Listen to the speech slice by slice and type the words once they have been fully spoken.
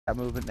Got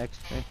movement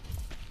next to me.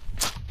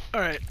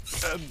 Alright,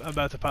 I'm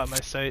about to pop my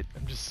sight.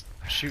 I'm just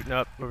shooting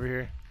up over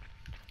here.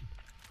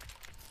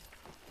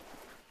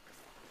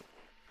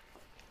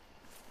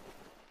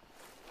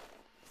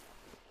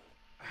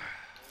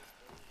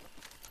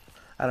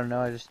 I don't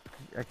know,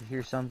 I could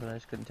hear something, I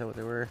just couldn't tell what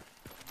they were.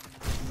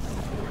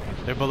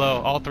 They're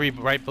below, all three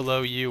right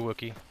below you,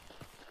 Wookie.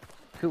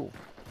 Cool.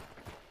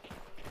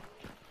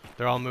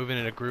 They're all moving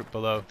in a group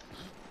below.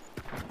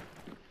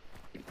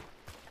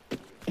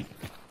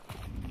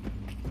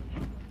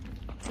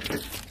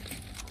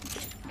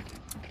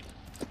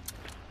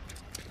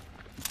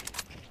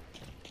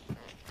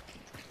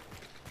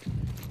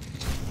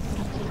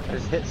 I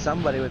just hit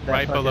somebody with that.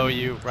 Right below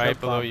you, right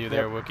below bomb. you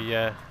there, Wookie,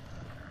 yeah.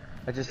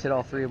 I just hit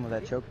all three of them with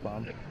that choke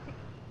bomb.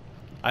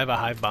 I have a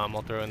hive bomb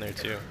I'll throw in there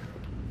too.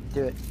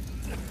 Do it.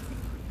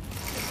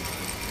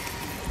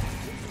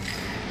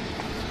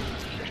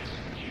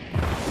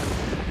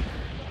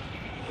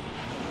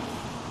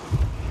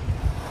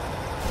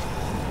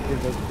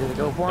 Did they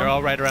go for him? They're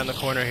all right around the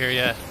corner here,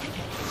 yeah.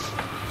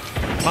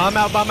 Bomb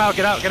out,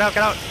 get out, get out,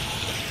 get out!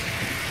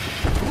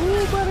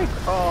 Ooh, buddy!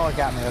 Oh, it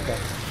got me, okay.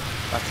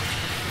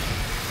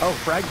 Oh,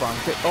 frag bomb.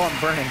 Oh, I'm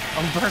burning.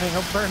 I'm burning,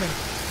 I'm burning.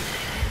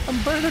 I'm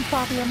burning,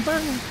 Poppy, I'm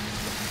burning.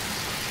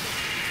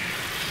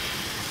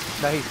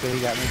 Nice, he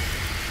got me.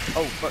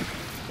 Oh, fuck.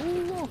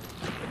 Ooh.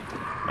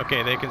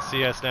 Okay, they can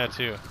see us now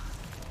too.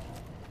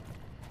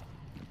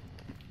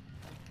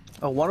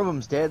 Oh, one of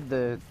them's dead.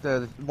 The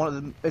one of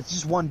them. It's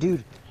just one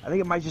dude. I think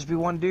it might just be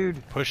one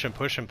dude. Push him,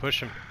 push him,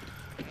 push him.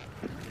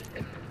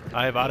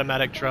 I have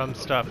automatic drum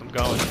stuff. I'm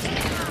going.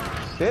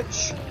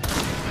 Bitch.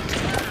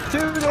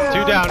 Two down.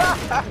 Two down.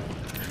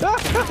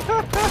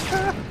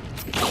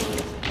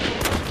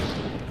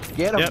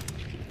 Get him. Yep.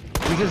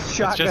 We just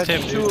shot just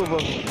him, two dude. of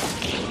them.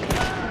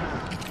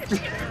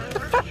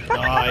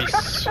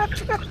 Nice.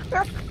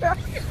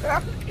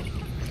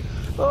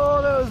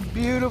 Oh, that was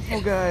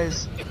beautiful,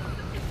 guys.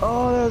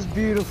 Oh, that was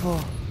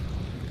beautiful.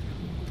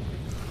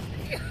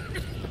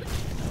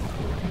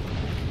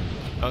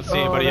 Don't see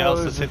anybody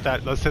else. Let's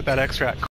hit that extract.